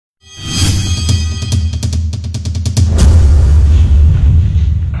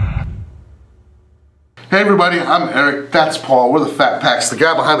Hey everybody, I'm Eric, that's Paul, we're the Fat Packs. The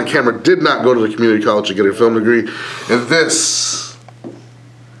guy behind the camera did not go to the community college to get a film degree, and this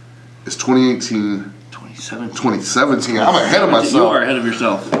is 2018. 2017. I'm ahead of myself. You are ahead of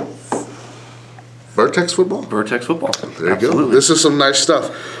yourself. Vertex Football? Vertex Football. There you go. This is some nice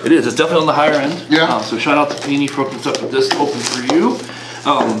stuff. It is. It's definitely on the higher end. Yeah. So shout out to Panini for opening stuff with this open for you.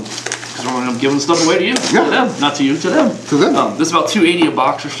 Because I'm giving stuff away to you. Yeah. To them. Not to you, to them. To them. This is about $2.80 a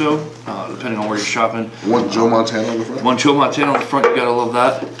box or so, depending on where you're shopping. One Joe Montana on the front? One Joe Montana on the front. You gotta love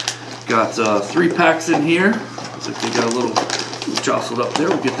that. Got 3 packs in here. Looks like they got a little jostled up there.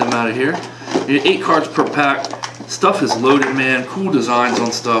 We'll get them out of here. 8 cards per pack. Stuff is loaded, man. Cool designs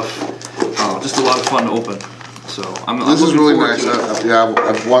on stuff. Just a lot of fun to open. So this is really nice.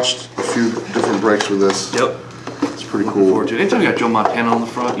 I've watched a few different breaks with this. Yep. It's pretty cool. Anytime you got Joe Montana on the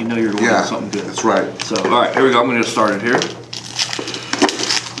front, you know you're going to get something good. That's right. So, all right, here we go. I'm going to get started here.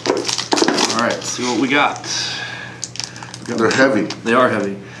 All right, let's see what we got. They're heavy. They are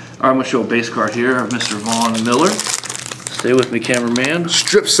heavy. All right, I'm going to show a base card here of Mr. Vaughn Miller. Stay with me, cameraman.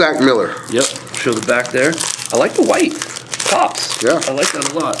 Strip Sack Miller. Yep. Show the back there. I like the white tops. Yeah. I like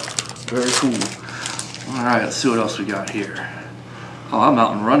that a lot. Very cool. All right, let's see what else we got here. Oh, I'm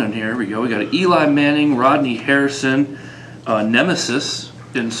out and running here. Here we go. We got an Eli Manning, Rodney Harrison, Nemesis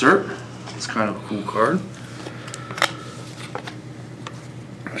insert. It's kind of a cool card.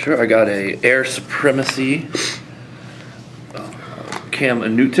 Sure, I got a Air Supremacy,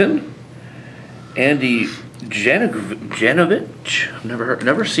 Cam Newton, Andy Janovich. I've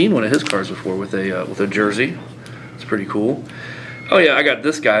never seen one of his cards before with a jersey. It's pretty cool. Oh yeah, I got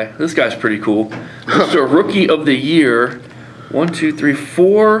this guy. This guy's pretty cool. Mr. Rookie of the Year. 1, 2, 3,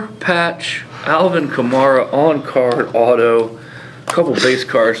 4 patch. Alvin Kamara on card auto. A couple base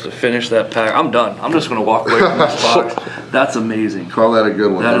cards to finish that pack. I'm done. I'm just gonna walk away from this box. That's amazing. Call that a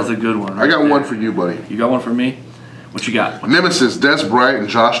good one. That is a good one. Right I got one for you, buddy. You got one for me? What you got? Nemesis, Des Bryant, and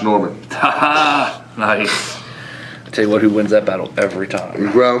Josh Norman. Haha, nice. I tell you what, who wins that battle every time?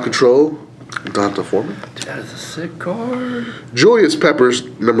 Ground control, Donta Foreman. Dude, that is a sick card. Julius Peppers,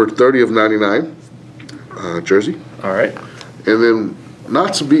 number 30 of 99, jersey. All right. And then,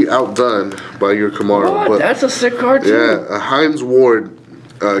 not to be outdone by your Kamara, What? but That's a sick card too. Yeah, a Hines Ward,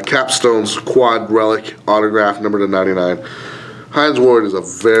 Capstone's quad relic autograph, number to 99. Hines Ward is a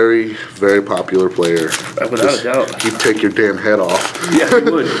very, very popular player. Without a doubt. He'd take your damn head off. Yeah, he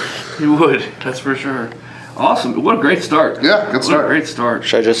would. He would. That's for sure. Awesome. What a great start. Yeah, good start. What a great start.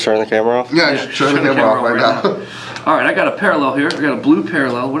 Should I just turn the camera off? Yeah, turn the camera off right now. All right, I got a parallel here. I got a blue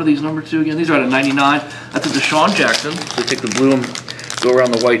parallel. What are these number 2 again? These are out of 99. That's a Deshaun Jackson. So take the blue and go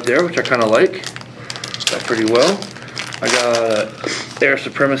around the white there, which I kind of like. That's pretty well. I got Air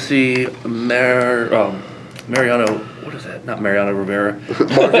Supremacy, Mariano. What is that? Not Mariano Rivera.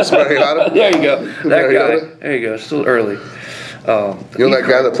 Marcus Mariano. There you go. That guy. There you go. Still early. You know that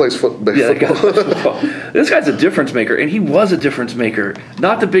guy that plays football? Yeah, that guy that plays football. This guy's a difference maker, and he was a difference maker.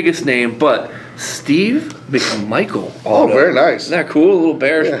 Not the biggest name, but Steve McMichael. Oh, very nice. Isn't that cool? A little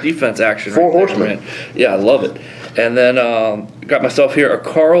Bears defense action. 4 right there, horsemen. man. Yeah, I love it. And then got myself here a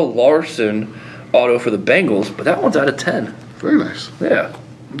Carl Larson auto for the Bengals, but that one's out of 10. Very nice. Yeah,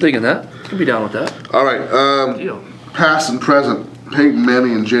 I'm digging that. Can be down with that. All right. Deal. Past and present, Peyton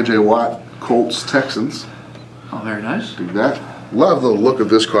Manning and J.J. Watt, Colts, Texans. Oh, very nice. Dig that. Love the look of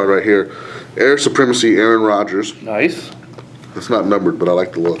this card right here. Air Supremacy, Aaron Rodgers. Nice. It's not numbered, but I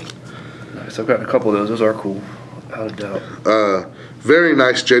like the look. Nice. I've got a couple of those. Those are cool. Without a doubt. Very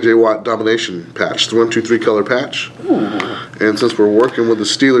nice J.J. Watt domination patch. The 1, 2, 3 color patch. Ooh. And since we're working with the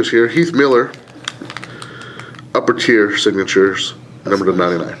Steelers here, Heath Miller, upper tier signatures, number to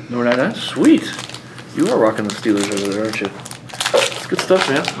 99. Number 99? Sweet. You are rocking the Steelers over there, aren't you? It's good stuff,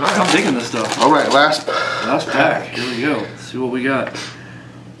 man. All right, I'm digging this stuff. All right, last pack. Here we go. Let's see what we got.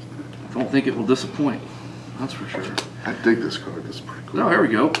 Don't think it will disappoint. That's for sure. I dig this card. This is pretty cool. Oh, here we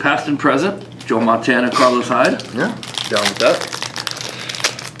go. Past and present. Joe Montana, Carlos Hyde. Yeah. Down with that.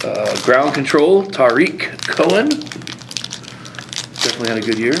 Ground control, Tariq Cohen. Definitely had a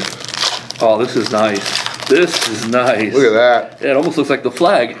good year. Oh, this is nice. This is nice. Look at that. Yeah, it almost looks like the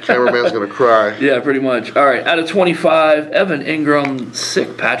flag. Cameraman's going to cry. Yeah, pretty much. All right, out of 25, Evan Ingram,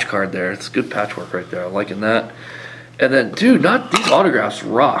 sick patch card there. It's good patchwork right there. I'm liking that. And then, dude, these autographs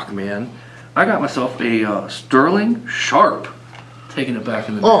rock, man. I got myself a Sterling Sharp, taking it back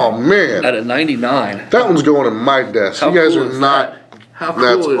in the day. Oh, man. At a 99. That one's going in my desk. How you guys cool are is not. that? How cool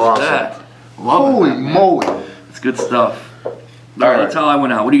That's is awesome. that? Love Holy that, man. moly. It's good stuff. All right, that's how I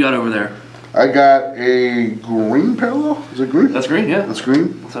went out. What do you got over there? I got a green parallel. Is it green? That's green, yeah. That's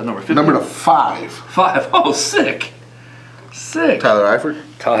green. What's that number? 50? Number to 5. 5. Oh, sick. Sick. Tyler Eifert.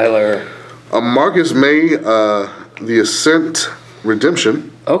 Tyler. A Marcus May, the Ascent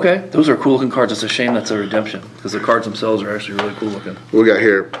Redemption. Okay, those are cool looking cards. It's a shame that's a redemption because the cards themselves are actually really cool looking. What we got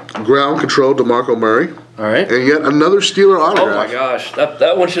here? Ground Control, DeMarco Murray. All right. And yet another Steeler autograph. Oh my gosh,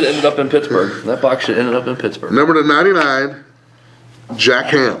 that one should have ended up in Pittsburgh. That box should have ended up in Pittsburgh. Number to 99, Jack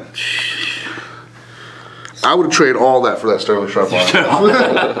Ham. I would trade all that for that Sterling Sharp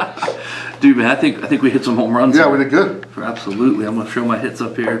autograph. Dude, man, I think we hit some home runs. Yeah, here. we did good. Absolutely. I'm gonna show my hits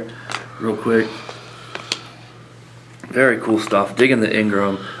up here, real quick. Very cool stuff. Digging the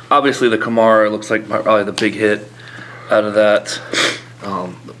Ingram. Obviously, the Kamara looks like probably the big hit out of that.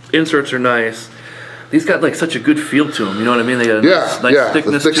 The inserts are nice. These got like such a good feel to them. You know what I mean? They got a nice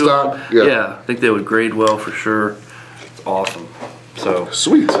thickness the thick to stock, them. Yeah, I think they would grade well for sure. It's awesome. So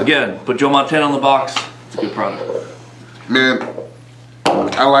sweet. Again, put Joe Montana on the box. It's a good product. Man,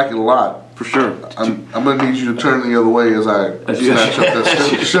 I like it a lot. For sure. I'm gonna need you to turn the other way as I snatch up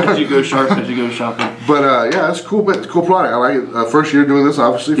this. As you go sharp, as you go shopping. But yeah, it's cool. It's a cool product. I like it. First year doing this,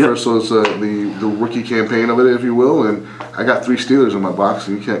 obviously. Yep. First, so it's the rookie campaign of it, if you will. And I got 3 Steelers in my box,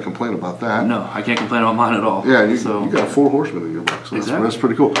 and you can't complain about that. No, I can't complain about mine at all. Yeah, you got 4 Horsemen in your box. So exactly. That's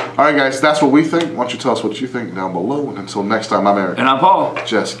pretty cool. All right, guys, that's what we think. Why don't you tell us what you think down below? And until next time, I'm Eric. And I'm Paul.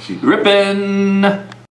 Just keep ripping.